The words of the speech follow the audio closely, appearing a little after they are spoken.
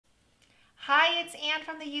Hi, it's Anne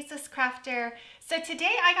from the Useless Crafter. So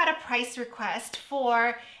today I got a price request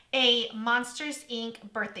for a Monsters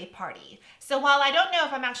Inc. birthday party. So while I don't know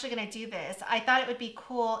if I'm actually going to do this, I thought it would be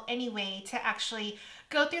cool anyway to actually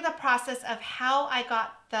go through the process of how I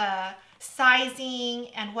got the sizing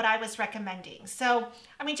and what I was recommending. So,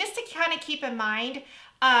 I mean, just to kind of keep in mind,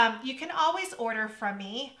 you can always order from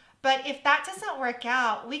me. But if that doesn't work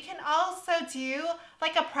out, we can also do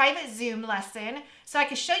like a private Zoom lesson. So I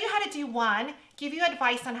can show you how to do one, give you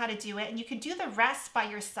advice on how to do it, and you can do the rest by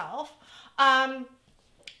yourself.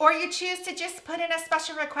 Or you choose to just put in a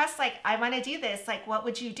special request like, I want to do this, like what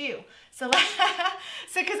would you do? So, because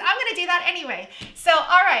I'm going to do that anyway. So,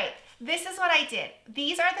 all right, this is what I did.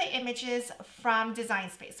 These are the images from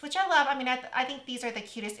Design Space, which I love. I mean, I think these are the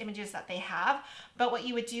cutest images that they have. But what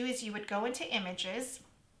you would do is you would go into Images.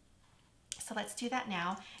 So let's do that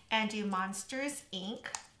now and do Monsters Inc.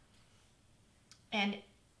 And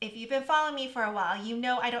if you've been following me for a while, you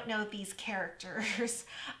know I don't know these characters.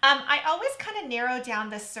 I always kind of narrow down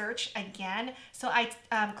the search again. So I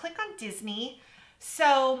click on Disney.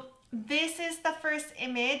 So this is the first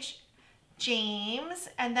image, James,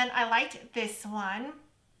 and then I liked this one.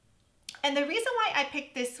 And the reason why I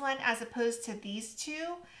picked this one as opposed to these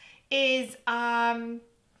two is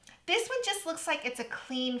this one just looks like it's a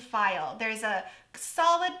clean file. There's a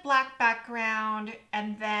solid black background,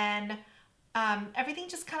 and then everything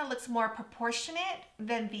just kind of looks more proportionate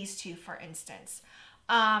than these two, for instance.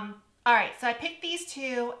 All right, so I picked these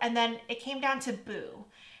two, and then it came down to Boo.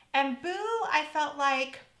 And Boo, I felt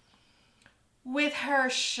like with her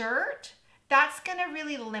shirt, that's gonna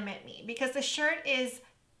really limit me because the shirt is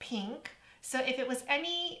pink. So if it was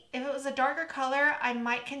a darker color, I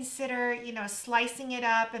might consider, you know, slicing it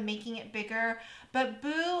up and making it bigger. But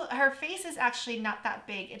Boo, her face is actually not that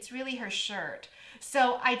big. It's really her shirt.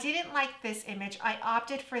 So I didn't like this image. I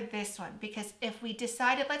opted for this one because if we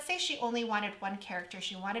decided, let's say she only wanted one character,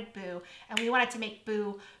 she wanted Boo, and we wanted to make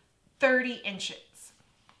Boo 30 inches.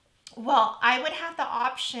 Well, I would have the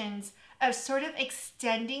options of sort of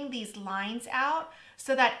extending these lines out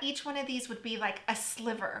so that each one of these would be like a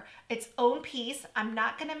sliver, its own piece. I'm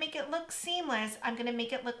not gonna make it look seamless. I'm gonna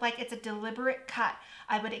make it look like it's a deliberate cut.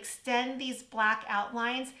 I would extend these black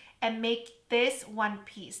outlines and make this one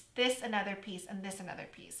piece, this another piece, and this another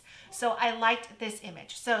piece. So I liked this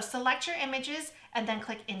image. So select your images and then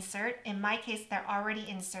click insert. In my case, they're already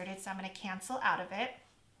inserted, so I'm gonna cancel out of it.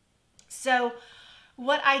 So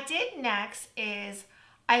what I did next is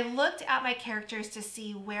I looked at my characters to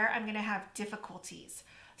see where I'm going to have difficulties.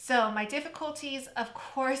 So my difficulties, of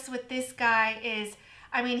course, with this guy is,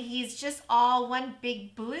 I mean, he's just all one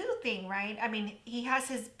big blue thing, right? I mean, he has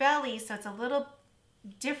his belly, so it's a little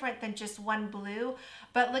different than just one blue.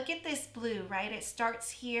 But look at this blue, right? It starts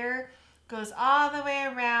here, goes all the way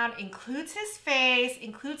around, includes his face,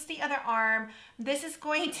 includes the other arm. This is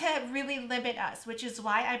going to really limit us, which is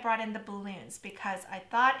why I brought in the balloons, because I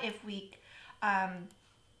thought if we...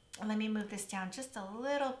 let me move this down just a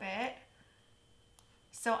little bit.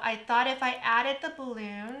 So I thought if I added the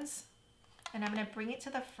balloons, and I'm going to bring it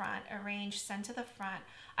to the front, arrange, send to the front.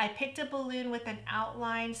 I picked a balloon with an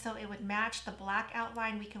outline so it would match the black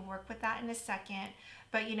outline. We can work with that in a second.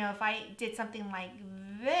 But you know, if I did something like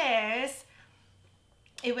this,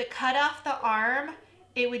 it would cut off the arm.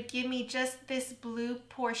 It would give me just this blue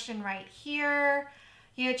portion right here.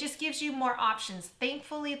 You know, it just gives you more options.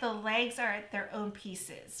 Thankfully, the legs are their own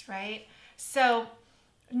pieces, right? So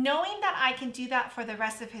knowing that I can do that for the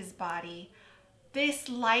rest of his body, this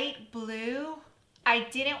light blue, I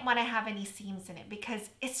didn't want to have any seams in it because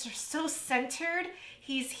it's so centered.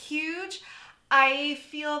 He's huge. I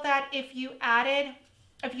feel that if you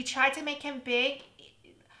tried to make him big,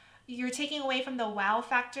 you're taking away from the wow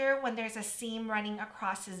factor when there's a seam running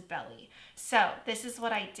across his belly. So this is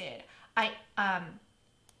what I did.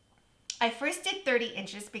 I first did 30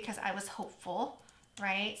 inches because I was hopeful,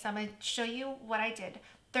 right? So I'm going to show you what I did.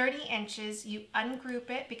 30 inches, you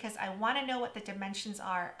ungroup it because I want to know what the dimensions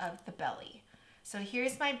are of the belly. So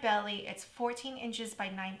here's my belly. It's 14 inches by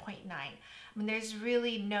 9.9. I mean, there's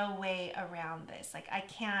really no way around this. Like I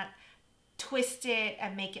can't twist it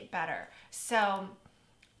and make it better. So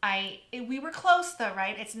we were close though,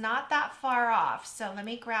 right? It's not that far off. So let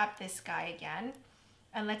me grab this guy again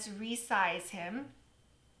and let's resize him.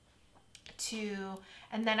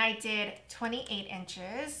 And then I did 28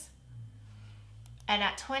 inches, and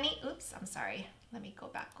at let me go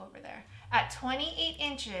back over there. At 28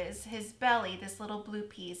 inches, his belly, this little blue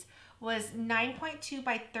piece, was 9.2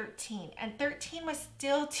 by 13, and 13 was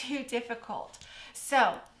still too difficult.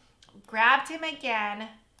 So grabbed him again,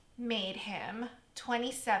 made him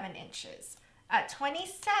 27 inches At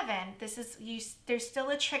 27, there's still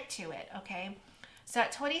a trick to it, okay? So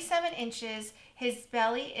at 27 inches, his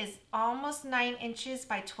belly is almost 9 inches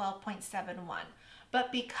by 12.71.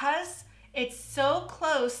 But because it's so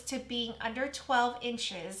close to being under 12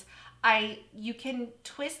 inches, you can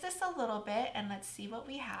twist this a little bit and let's see what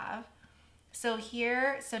we have. So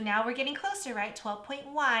now we're getting closer, right?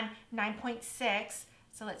 12.1, 9.6.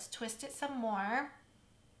 So let's twist it some more.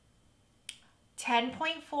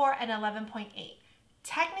 10.4 and 11.8.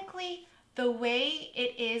 Technically, the way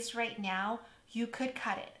it is right now, you could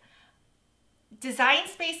cut it. Design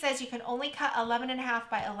Space says you can only cut 11.5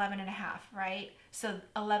 by 11.5, right? So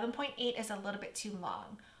 11.8 is a little bit too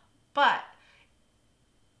long. But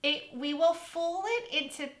we will fool it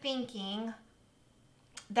into thinking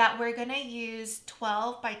that we're going to use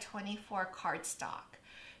 12 by 24 cardstock.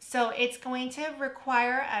 So it's going to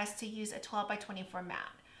require us to use a 12 by 24 mat.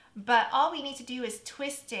 But all we need to do is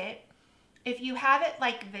twist it. If you have it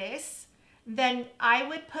like this, then I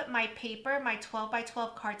would put my paper, my 12 by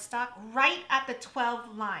 12 cardstock, right at the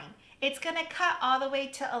 12 line. It's gonna cut all the way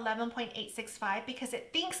to 11.865 because it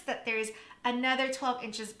thinks that there's another 12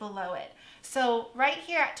 inches below it. So right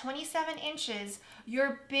here at 27 inches,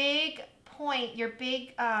 your big point, your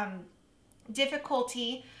big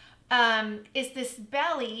difficulty is this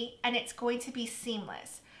belly, and it's going to be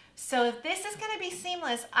seamless. So if this is going to be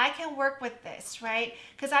seamless, I can work with this, right?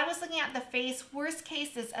 Because I was looking at the face. Worst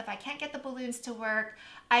case is if I can't get the balloons to work,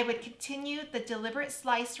 I would continue the deliberate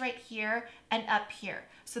slice right here and up here.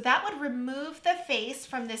 So that would remove the face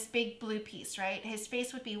from this big blue piece, right? His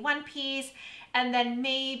face would be one piece, and then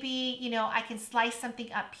maybe, you know, I can slice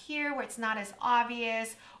something up here where it's not as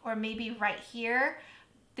obvious, or maybe right here.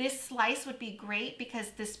 This slice would be great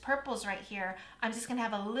because this purple's right here. I'm just gonna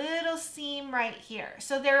have a little seam right here.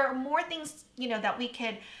 So there are more things, you know, that we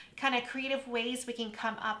could kind of creative ways we can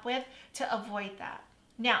come up with to avoid that.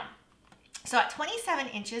 Now, so at 27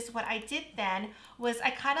 inches, what I did then was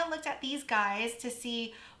I kind of looked at these guys to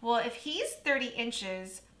see, well, if he's 30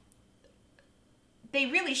 inches, they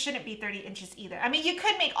really shouldn't be 30 inches either. I mean, you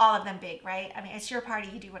could make all of them big, right? I mean, it's your party,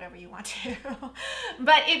 you do whatever you want to.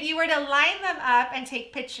 But if you were to line them up and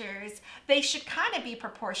take pictures, they should kind of be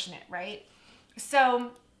proportionate, right?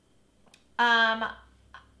 So, and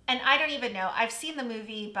I don't even know. I've seen the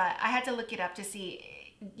movie, but I had to look it up to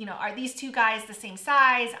see, you know, are these two guys the same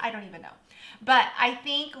size? I don't even know. But I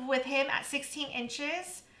think with him at 16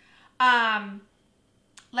 inches,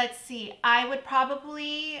 let's see, I would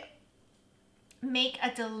probably make a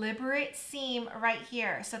deliberate seam right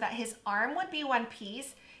here so that his arm would be one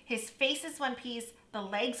piece, his face is one piece, the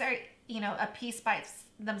legs are, you know, a piece by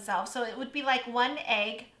themselves. So it would be like one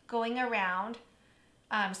egg going around.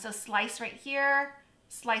 So slice right here,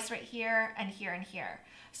 and here and here.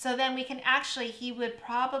 So then we can actually, he would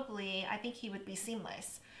probably, I think he would be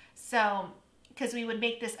seamless. So, because we would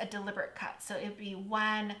make this a deliberate cut. So it would be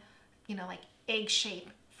one, you know, like egg shape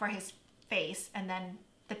for his face, and then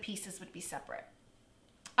the pieces would be separate.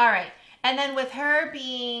 All right, and then with her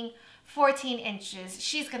being 14 inches,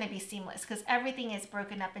 she's gonna be seamless because everything is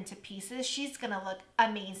broken up into pieces. She's gonna look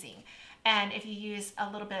amazing. And if you use a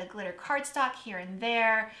little bit of glitter cardstock here and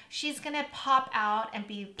there, she's gonna pop out and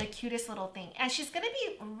be the cutest little thing. And she's gonna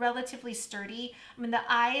be relatively sturdy. I mean, the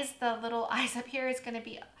eyes, the little eyes up here is gonna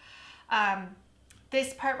be,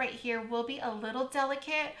 this part right here will be a little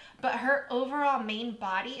delicate, but her overall main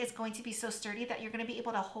body is going to be so sturdy that you're gonna be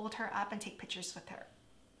able to hold her up and take pictures with her.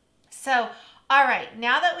 So, all right,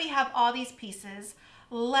 now that we have all these pieces,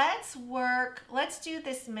 let's do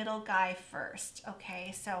this middle guy first,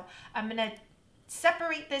 okay? So I'm gonna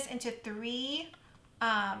separate this into three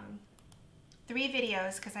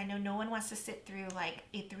videos because I know no one wants to sit through like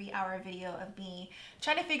a 3-hour video of me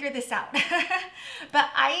trying to figure this out. But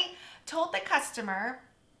I told the customer,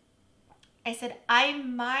 I said, I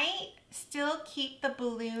might still keep the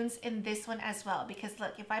balloons in this one as well, because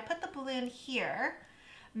look, if I put the balloon here,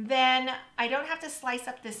 then I don't have to slice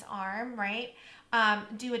up this arm, right?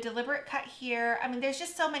 Do a deliberate cut here. I mean, there's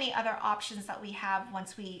just so many other options that we have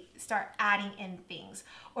once we start adding in things,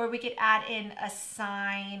 or we could add in a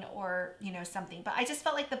sign or, you know, something. But I just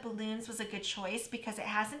felt like the balloons was a good choice because it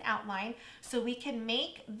has an outline. So we can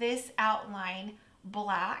make this outline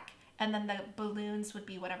black, and then the balloons would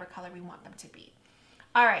be whatever color we want them to be.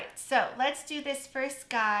 All right, so let's do this first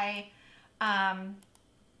guy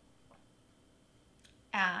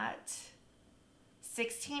at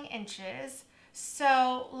 16 inches.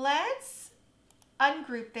 So let's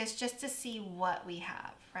ungroup this just to see what we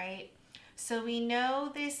have, right? So we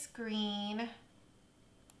know this green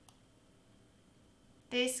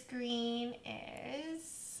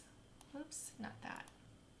is, oops, not that.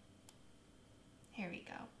 Here we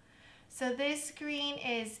go. So this green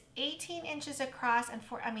is 18 inches across and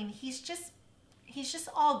I mean, he's just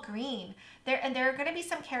all green. There are going to be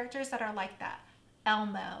some characters that are like that.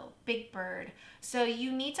 Elmo, Big Bird. So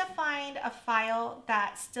you need to find a file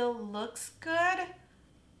that still looks good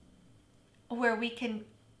where we can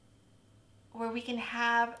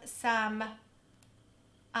have some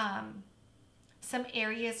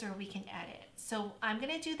areas where we can edit. So I'm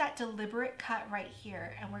going to do that deliberate cut right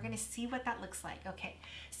here, and we're going to see what that looks like. Okay,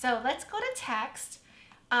 so let's go to text.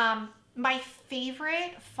 My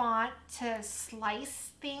favorite font to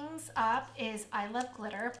slice things up is I Love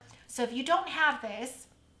Glitter. So if you don't have this,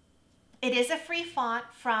 it is a free font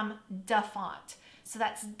from Da Font. So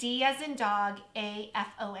that's D as in dog,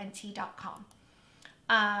 AFONT.com.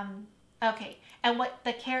 Okay, and what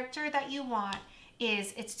the character that you want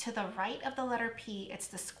is, it's to the right of the letter P, it's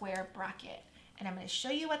the square bracket. And I'm going to show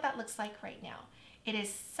you what that looks like right now. It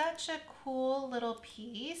is such a cool little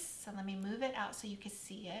piece. So let me move it out so you can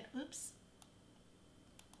see it. Oops.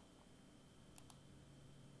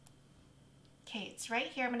 Okay, it's right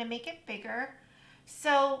here. I'm going to make it bigger.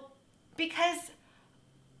 So because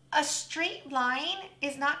a straight line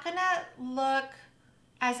is not going to look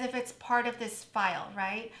as if it's part of this file,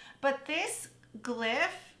 right? But this glyph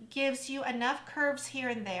gives you enough curves here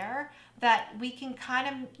and there that we can kind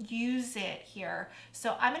of use it here.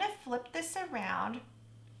 So I'm going to flip this around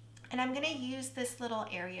and I'm going to use this little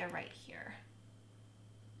area right here.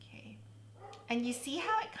 Okay. And you see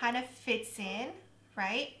how it kind of fits in,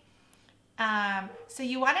 right? So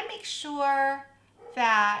you want to make sure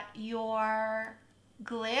that your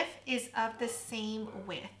glyph is of the same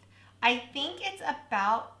width. I think it's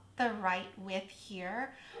about the right width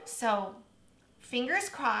here. So fingers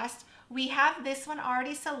crossed. We have this one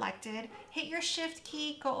already selected. Hit your shift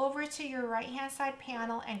key, go over to your right hand side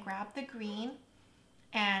panel and grab the green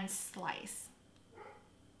and slice.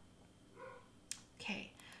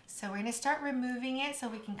 Okay, so we're gonna start removing it so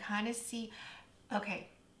we can kind of see. Okay,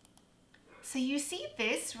 so you see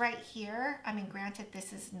this right here. I mean, granted,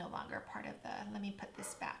 this is no longer part of the, let me put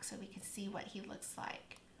this back so we can see what he looks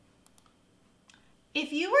like.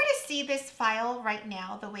 If you were to see this file right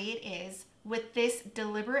now the way it is, with this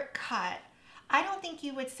deliberate cut, I don't think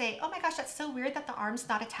you would say, oh my gosh, that's so weird that the arm's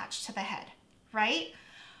not attached to the head, right?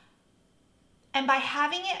 And by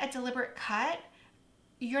having it a deliberate cut,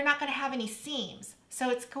 you're not going to have any seams. So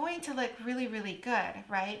it's going to look really, really good,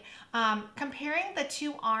 right? Comparing the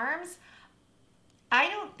two arms, I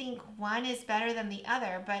don't think one is better than the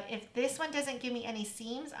other, but if this one doesn't give me any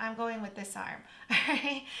seams, I'm going with this arm. All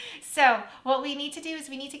right. So what we need to do is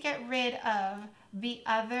we need to get rid of the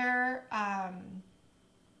other,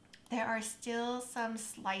 there are still some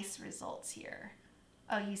slice results here.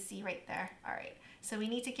 Oh, you see right there. All right. So we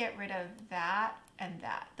need to get rid of that and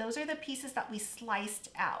that. Those are the pieces that we sliced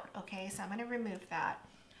out. Okay. So I'm going to remove that.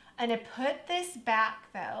 I'm going to put this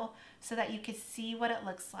back though, so that you can see what it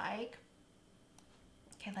looks like.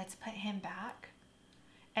 Okay, let's put him back.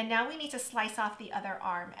 And now we need to slice off the other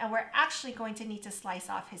arm. And we're actually going to need to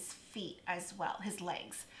slice off his feet as well, his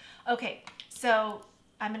legs. Okay, so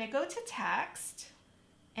I'm going to go to text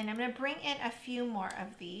and I'm going to bring in a few more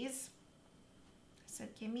of these. So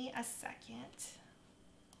give me a second.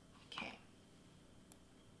 Okay.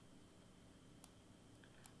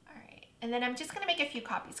 All right. And then I'm just going to make a few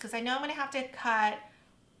copies because I know I'm going to have to cut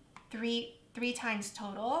three times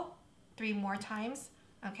total, 3 more times.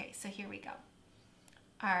 Okay, so here we go.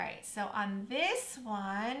 All right, so on this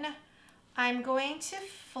one, I'm going to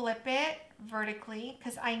flip it vertically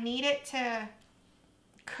because I need it to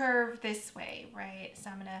curve this way, right?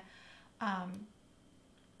 So I'm gonna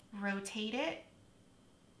rotate it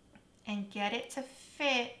and get it to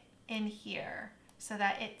fit in here so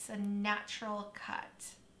that it's a natural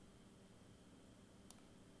cut.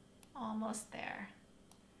 Almost there.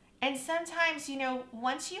 And sometimes, you know,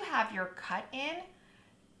 once you have your cut in,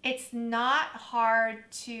 it's not hard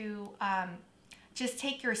to just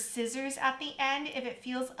take your scissors at the end. If it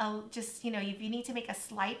feels just, you know, if you need to make a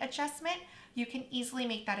slight adjustment, you can easily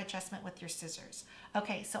make that adjustment with your scissors.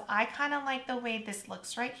 Okay, so I kind of like the way this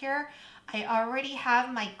looks right here. I already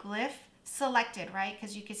have my glyph selected, right?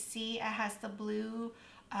 Because you can see it has the blue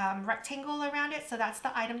rectangle around it. So that's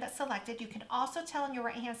the item that's selected. You can also tell on your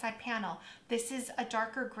right hand side panel, this is a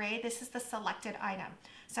darker gray. This is the selected item.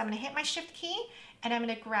 So I'm going to hit my shift key and I'm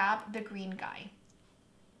going to grab the green guy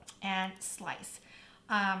and slice.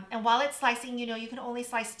 And while it's slicing, you know, you can only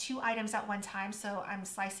slice 2 items at one time. So I'm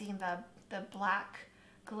slicing the black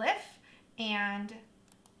glyph and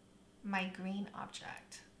my green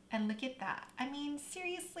object. And look at that. I mean,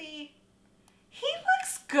 seriously, he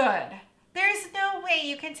looks good. There's no way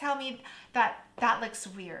you can tell me that that looks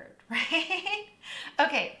weird, right?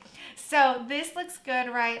 Okay, so this looks good,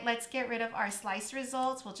 right? Let's get rid of our slice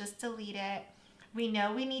results. We'll just delete it. We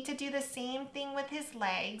know we need to do the same thing with his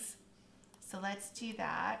legs. So let's do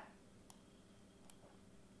that.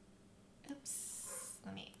 Oops,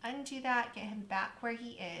 let me undo that, get him back where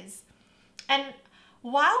he is. And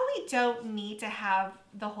while we don't need to have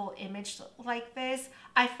the whole image like this,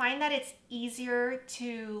 I find that it's easier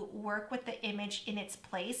to work with the image in its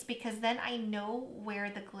place because then I know where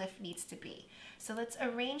the glyph needs to be. So let's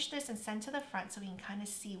arrange this and send to the front so we can kind of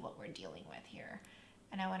see what we're dealing with here.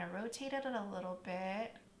 And I want to rotate it a little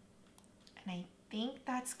bit. And I think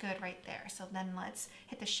that's good right there. So then let's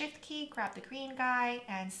hit the shift key, grab the green guy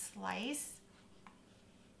and slice.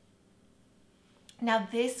 Now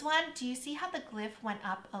this one, do you see how the glyph went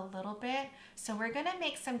up a little bit? So we're gonna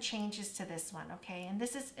make some changes to this one, okay? And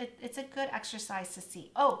this is, it's a good exercise to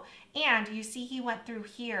see. Oh, and you see he went through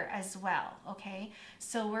here as well, okay?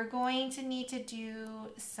 So we're going to need to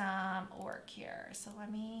do some work here. So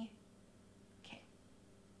let me, okay.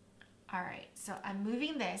 All right, so I'm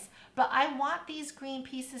moving this, but I want these green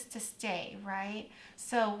pieces to stay, right?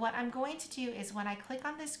 So what I'm going to do is when I click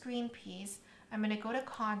on this green piece, I'm gonna go to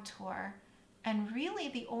contour. And really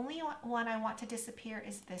the only one I want to disappear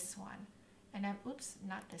is this one. And I'm, oops,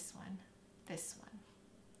 not this one, this one.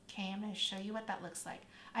 Okay, I'm gonna show you what that looks like.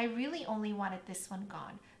 I really only wanted this one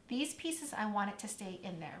gone. These pieces, I want it to stay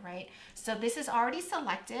in there, right? So this is already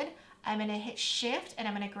selected. I'm gonna hit shift and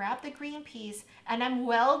I'm gonna grab the green piece and I'm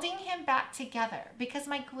welding him back together because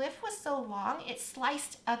my glyph was so long, it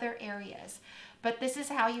sliced other areas. But this is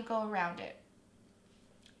how you go around it.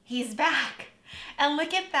 He's back. And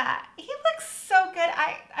look at that. He looks so good.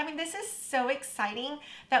 I mean, this is so exciting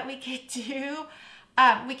that we could do,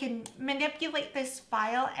 we can manipulate this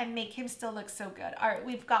file and make him still look so good. All right,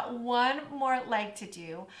 we've got one more leg to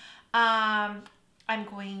do. I'm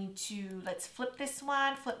going to, let's flip this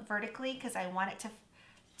one, flip vertically because I want it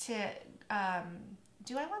to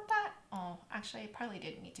do I want that? Oh, actually, I probably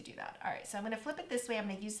didn't need to do that. All right, so I'm going to flip it this way. I'm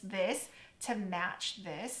going to use this to match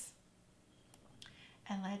this.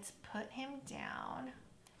 And let's put him down,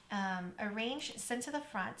 arrange, send to the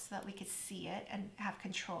front so that we could see it and have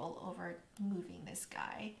control over moving this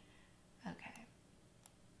guy. Okay.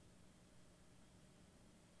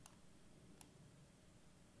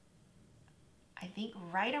 I think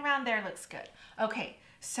right around there looks good. Okay,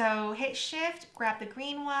 so hit shift, grab the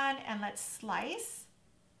green one, and let's slice.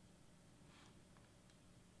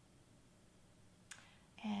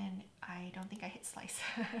 And I don't think I hit slice.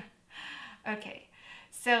 Okay.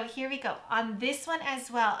 So here we go. On this one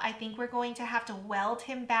as well, I think we're going to have to weld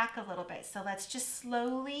him back a little bit. So let's just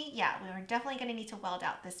slowly, yeah, we're definitely going to need to weld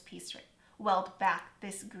out this piece, weld back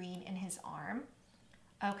this green in his arm.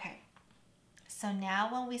 Okay. So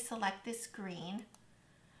now when we select this green,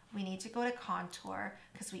 we need to go to contour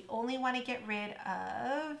because we only want to get rid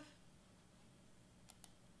of,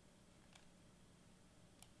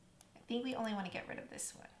 I think we only want to get rid of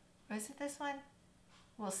this one. Or is it this one?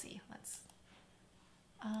 We'll see. Let's,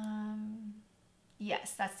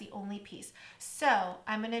 yes, that's the only piece. So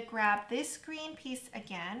I'm going to grab this green piece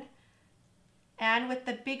again and with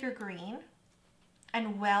the bigger green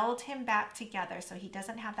and weld him back together so he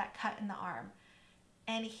doesn't have that cut in the arm.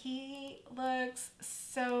 And he looks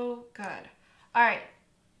so good. All right,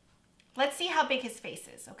 let's see how big his face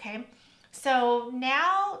is, okay? So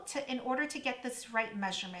now in order to get this right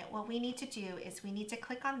measurement, what we need to do is we need to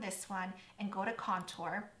click on this one and go to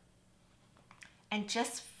contour. And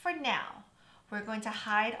just for now, we're going to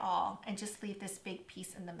hide all and just leave this big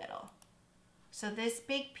piece in the middle. So this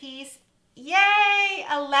big piece, yay,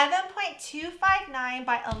 11.259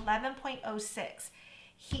 by 11.06.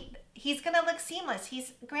 He's gonna look seamless.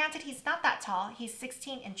 Granted, he's not that tall. He's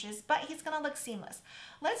 16 inches, but he's gonna look seamless.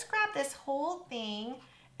 Let's grab this whole thing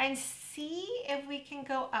and see if we can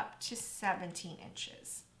go up to 17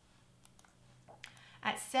 inches.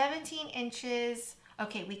 At 17 inches,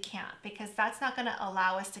 okay, we can't because that's not gonna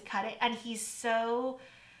allow us to cut it. And he's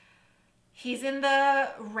in the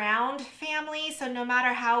round family, so no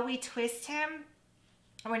matter how we twist him,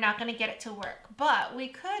 we're not gonna get it to work. But we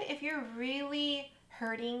could, if you're really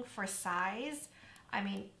hurting for size, I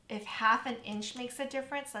mean, if half an inch makes a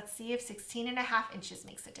difference, let's see if 16.5 inches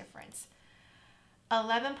makes a difference.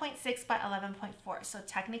 11.6 by 11.4. So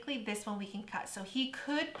technically this one we can cut. So he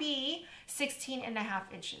could be 16.5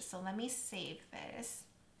 inches. So let me save this,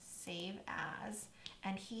 save as,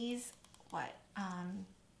 and he's what?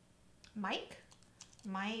 Mike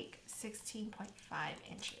 16.5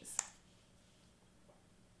 inches.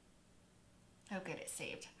 Oh good, it's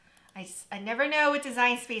saved. I never know with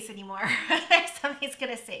design space anymore. Something's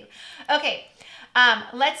gonna save. Okay,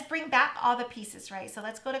 let's bring back all the pieces, right? So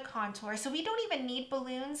let's go to contour. So we don't even need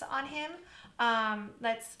balloons on him.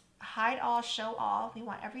 Let's hide all, show all. We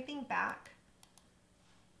want everything back.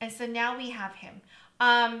 And so now we have him.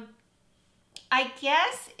 I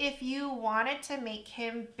guess if you wanted to make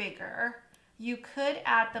him bigger, you could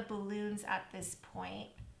add the balloons at this point.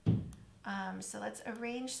 So let's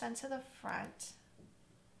arrange some to the front.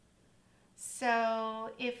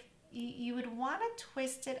 So if you would want to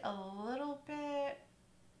twist it a little bit,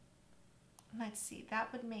 let's see,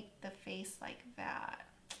 that would make the face like that.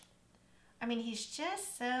 I mean, he's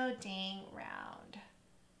just so dang round.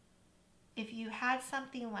 If you had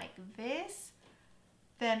something like this,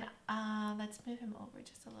 then let's move him over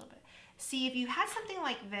just a little bit. See, if you had something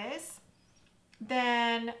like this,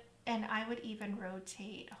 then, and I would even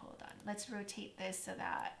rotate, hold on, let's rotate this so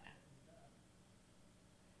that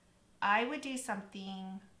I would do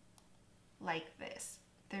something like this.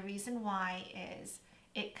 The reason why is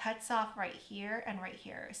it cuts off right here and right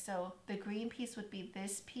here. So the green piece would be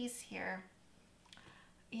this piece here.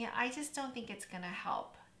 Yeah, I just don't think it's gonna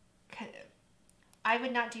help. I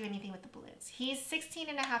would not do anything with the balloons. He's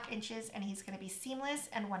 16.5 inches and he's gonna be seamless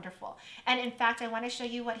and wonderful. And in fact, I wanna show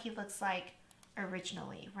you what he looks like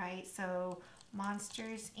originally, right? So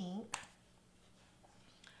Monsters Inc.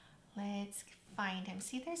 Let's find him.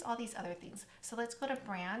 See, there's all these other things. So let's go to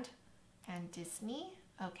brand and Disney.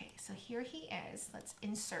 Okay, so here he is. Let's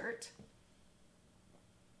insert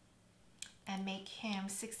and make him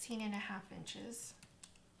 16.5 inches.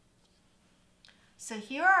 So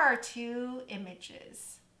here are our two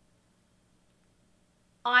images.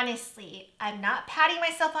 Honestly, I'm not patting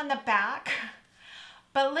myself on the back,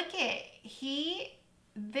 but look at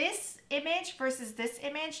this image versus this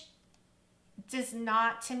image does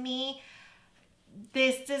not, to me,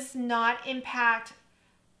 this does not impact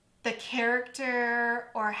the character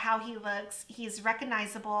or how he looks. He's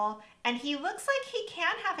recognizable and he looks like he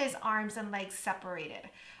can have his arms and legs separated.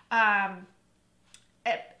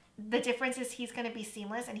 The difference is he's going to be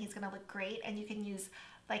seamless and he's going to look great, and you can use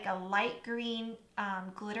like a light green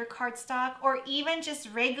glitter cardstock or even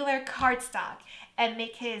just regular cardstock and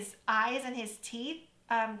make his eyes and his teeth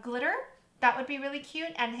glitter. That would be really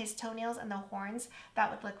cute, and his toenails and the horns,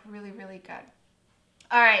 that would look really, really good.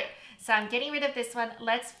 All right, so I'm getting rid of this one.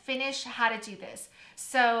 Let's finish how to do this.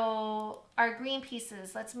 So our green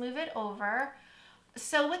pieces, let's move it over.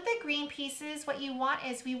 So with the green pieces, what you want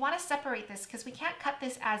is we want to separate this because we can't cut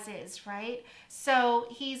this as is, right? So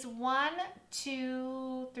he's 1,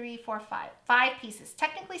 2, 3, 4, 5 pieces.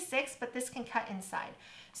 Technically 6, but this can cut inside.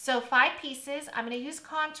 So 5 pieces. I'm going to use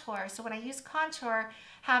contour. So when I use contour,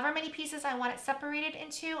 however many pieces I want it separated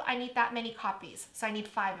into, I need that many copies. So I need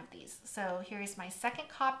 5 of these. So here's my second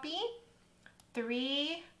copy,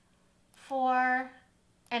 3, 4,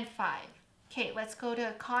 and 5. Okay, let's go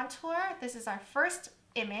to contour. This is our first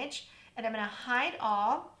image, and I'm gonna hide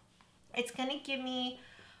all. It's gonna give me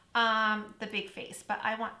the big face, but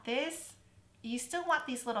I want this. You still want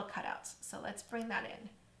these little cutouts, so let's bring that in.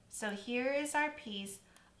 So here is our piece,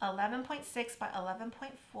 11.6 by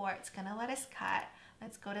 11.4. It's gonna let us cut.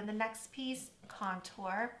 Let's go to the next piece,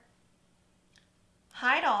 contour.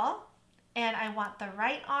 Hide all, and I want the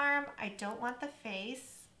right arm. I don't want the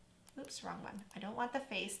face. Oops, wrong one. I don't want the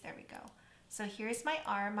face. There we go. So here's my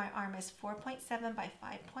arm. My arm is 4.7 by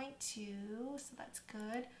 5.2, so that's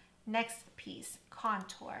good. Next piece,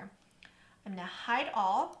 contour. I'm gonna hide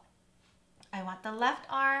all. I want the left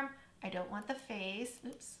arm. I don't want the face.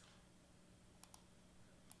 Oops.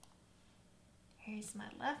 Here's my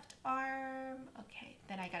left arm. Okay,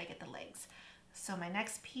 then I gotta get the legs. So my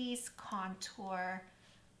next piece, contour,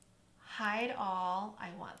 hide all. I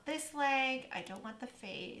want this leg. I don't want the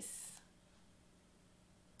face.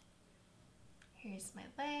 Here's my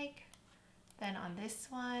leg. Then on this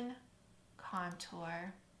one,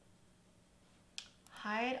 contour,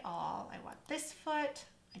 hide all. I want this foot.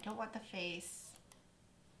 I don't want the face.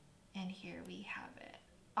 And here we have it.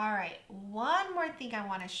 All right, one more thing I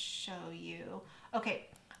want to show you. Okay,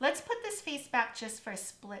 let's put this face back just for a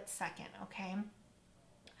split second, okay?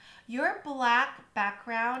 Your black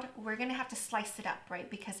background, we're gonna have to slice it up, right?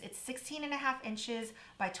 Because it's 16.5 inches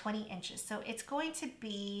by 20 inches. So it's going to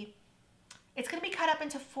be cut up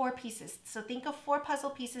into 4 pieces. So think of 4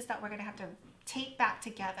 puzzle pieces that we're gonna have to tape back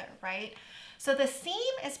together, right? So the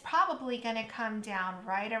seam is probably gonna come down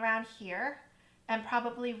right around here and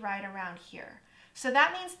probably right around here. So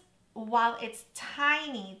that means while it's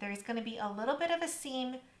tiny, there's gonna be a little bit of a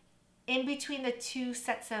seam in between the 2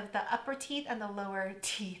 sets of the upper teeth and the lower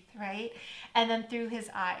teeth, right? And then through his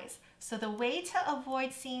eyes. So the way to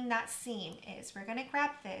avoid seeing that seam is we're gonna grab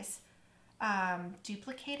this,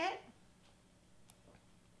 duplicate it,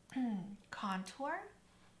 contour,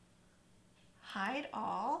 hide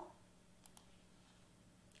all.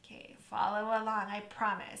 Okay, follow along, I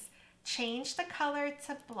promise. Change the color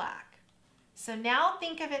to black. So now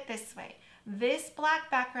think of it this way. This black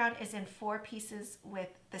background is in 4 pieces with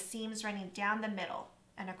the seams running down the middle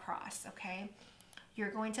and across, okay? You're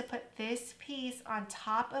going to put this piece on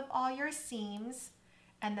top of all your seams,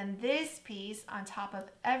 and then this piece on top of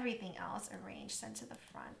everything else arranged into the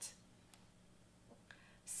front.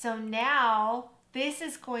 So now this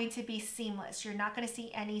is going to be seamless. You're not going to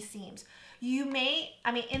see any seams. You may,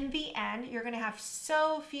 I mean, in the end, you're going to have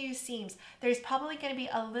so few seams. There's probably going to be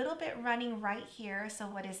a little bit running right here. So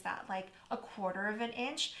what is that? Like 1/4 of an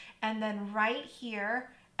inch, and then right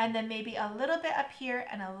here, and then maybe a little bit up here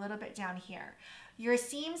and a little bit down here. Your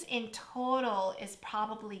seams in total is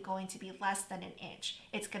probably going to be less than an inch.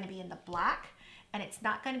 It's going to be in the black, and it's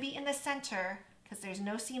not going to be in the center because there's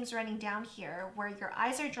no seams running down here where your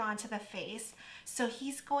eyes are drawn to the face. So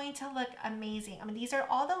he's going to look amazing. I mean, these are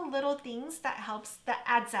all the little things that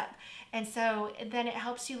adds up. And so then it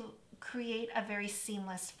helps you create a very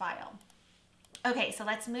seamless file. Okay, so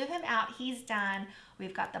let's move him out. He's done.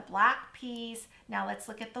 We've got the black piece. Now let's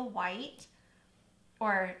look at the white,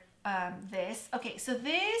 or this. Okay, so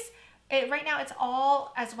this, right now it's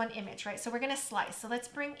all as one image, right? So we're gonna slice. So let's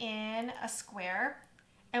bring in a square,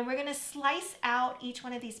 and we're gonna slice out each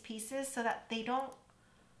one of these pieces so that they don't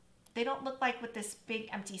look like with this big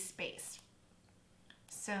empty space.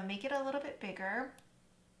 So make it a little bit bigger.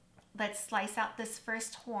 Let's slice out this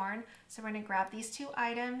first horn. So we're gonna grab these 2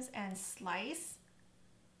 items and slice.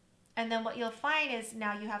 And then what you'll find is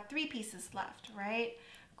now you have 3 pieces left, right?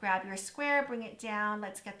 Grab your square, bring it down.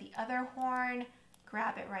 Let's get the other horn,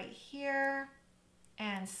 grab it right here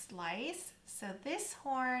and slice. So this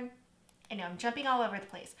horn, I know I'm jumping all over the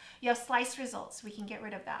place. You have slice results. We can get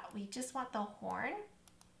rid of that. We just want the horn.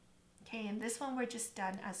 Okay, and this one we're just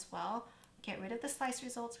done as well. Get rid of the slice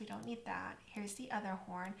results. We don't need that. Here's the other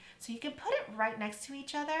horn. So you can put it right next to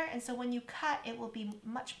each other. And so when you cut, it will be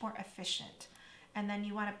much more efficient. And then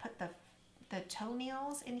you want to put the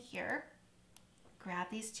toenails in here. Grab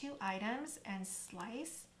these 2 items and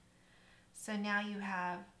slice. So now you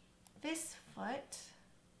have this foot,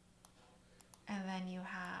 and then you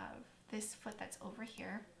have this foot that's over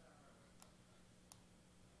here.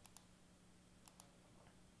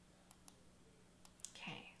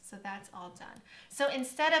 Okay, so that's all done. So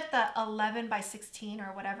instead of the 11 by 16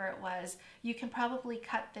 or whatever it was, you can probably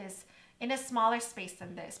cut this in a smaller space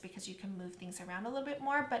than this because you can move things around a little bit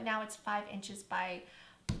more, but now it's 5 inches by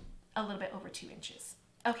a little bit over 2 inches.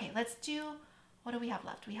 Okay, let's do, what do we have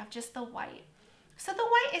left? We have just the white. So the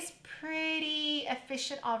white is pretty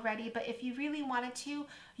efficient already, but if you really wanted to,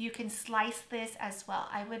 you can slice this as well.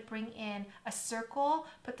 I would bring in a circle,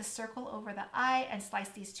 put the circle over the eye, and slice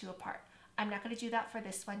these 2 apart. I'm not going to do that for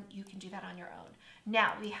this one. You can do that on your own.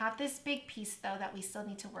 Now, we have this big piece, though, that we still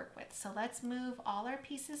need to work with. So let's move all our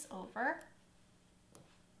pieces over.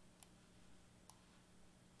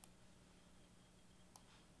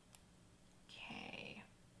 Okay.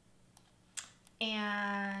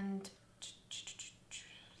 And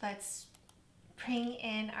let's bring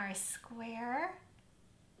in our square.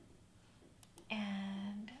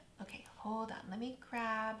 And, okay, hold on. Let me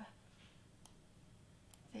grab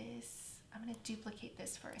this. I'm going to duplicate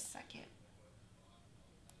this for a second.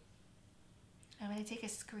 I'm going to take a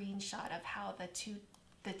screenshot of how the two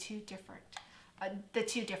differ.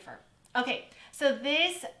 Okay, so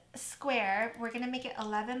this square, we're going to make it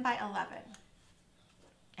 11 by 11.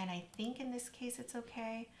 And I think in this case it's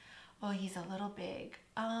okay. Oh, he's a little big.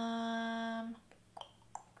 All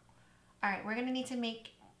right, we're going to need to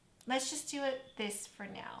make, let's just do it this for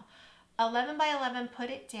now. 11 by 11, put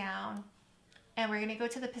it down. And we're going to go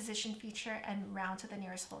to the position feature and round to the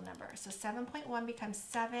nearest whole number. So 7.1 becomes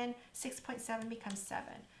 7, 6.7 becomes 7.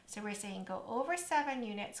 So we're saying go over 7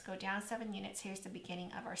 units, go down 7 units. Here's the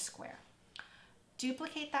beginning of our square.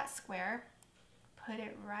 Duplicate that square, put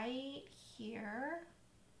it right here.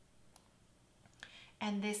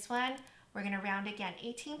 And this one, we're going to round again.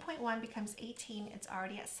 18.1 becomes 18. It's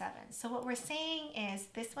already at 7. So what we're saying is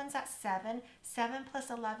this one's at 7. 7 plus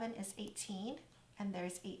 11 is 18. And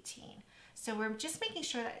there's 18. So we're just making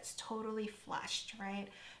sure that it's totally flushed, right?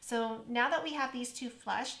 So now that we have these 2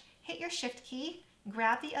 flushed, hit your shift key,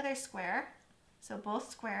 grab the other square. So both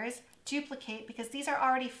squares, duplicate, because these are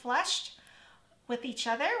already flushed with each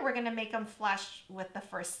other. We're going to make them flush with the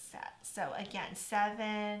first set. So again, 7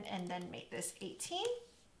 and then make this 18.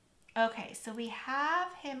 Okay, so we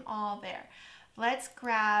have him all there. Let's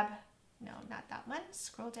grab no, not that one.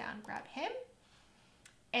 Scroll down, grab him,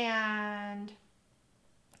 and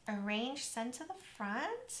arrange send to the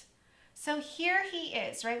front. So here he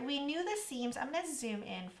is, right? We knew the seams. I'm going to zoom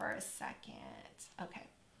in for a second. Okay.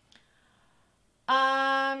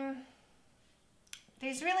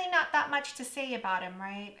 There's really not that much to say about him,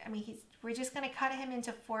 right? I mean, we're just going to cut him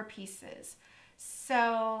into 4 pieces.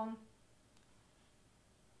 So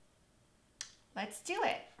let's do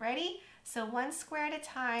it. Ready? So 1 square at a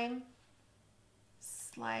time,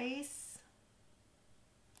 slice,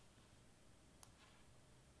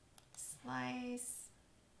 slice,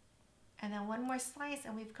 and then 1 more slice,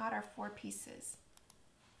 and we've got our 4 pieces.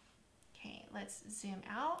 Okay, let's zoom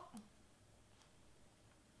out.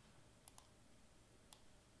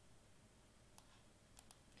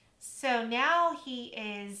 So now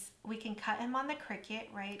we can cut him on the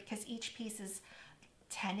Cricut, right? Because each piece is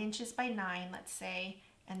 10 inches by 9, let's say,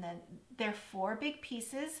 and then they're 4 big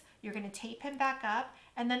pieces. You're going to tape him back up,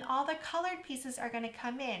 and then all the colored pieces are going to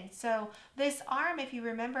come in. So this arm, if you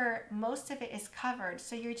remember, most of it is covered.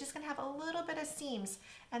 So you're just going to have a little bit of seams,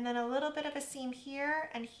 and then a little bit of a seam here,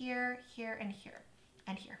 and here, here, and here,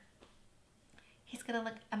 and here. He's going to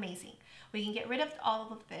look amazing. We can get rid of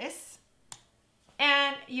all of this.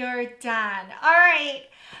 And you're done. All right,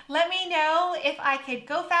 let me know if I could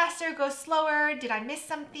go faster, go slower. Did I miss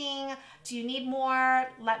something? Do you need more?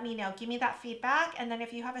 Let me know. Give me that feedback. And then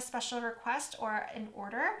if you have a special request or an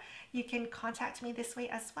order, you can contact me this way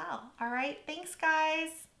as well. All right, thanks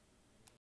guys.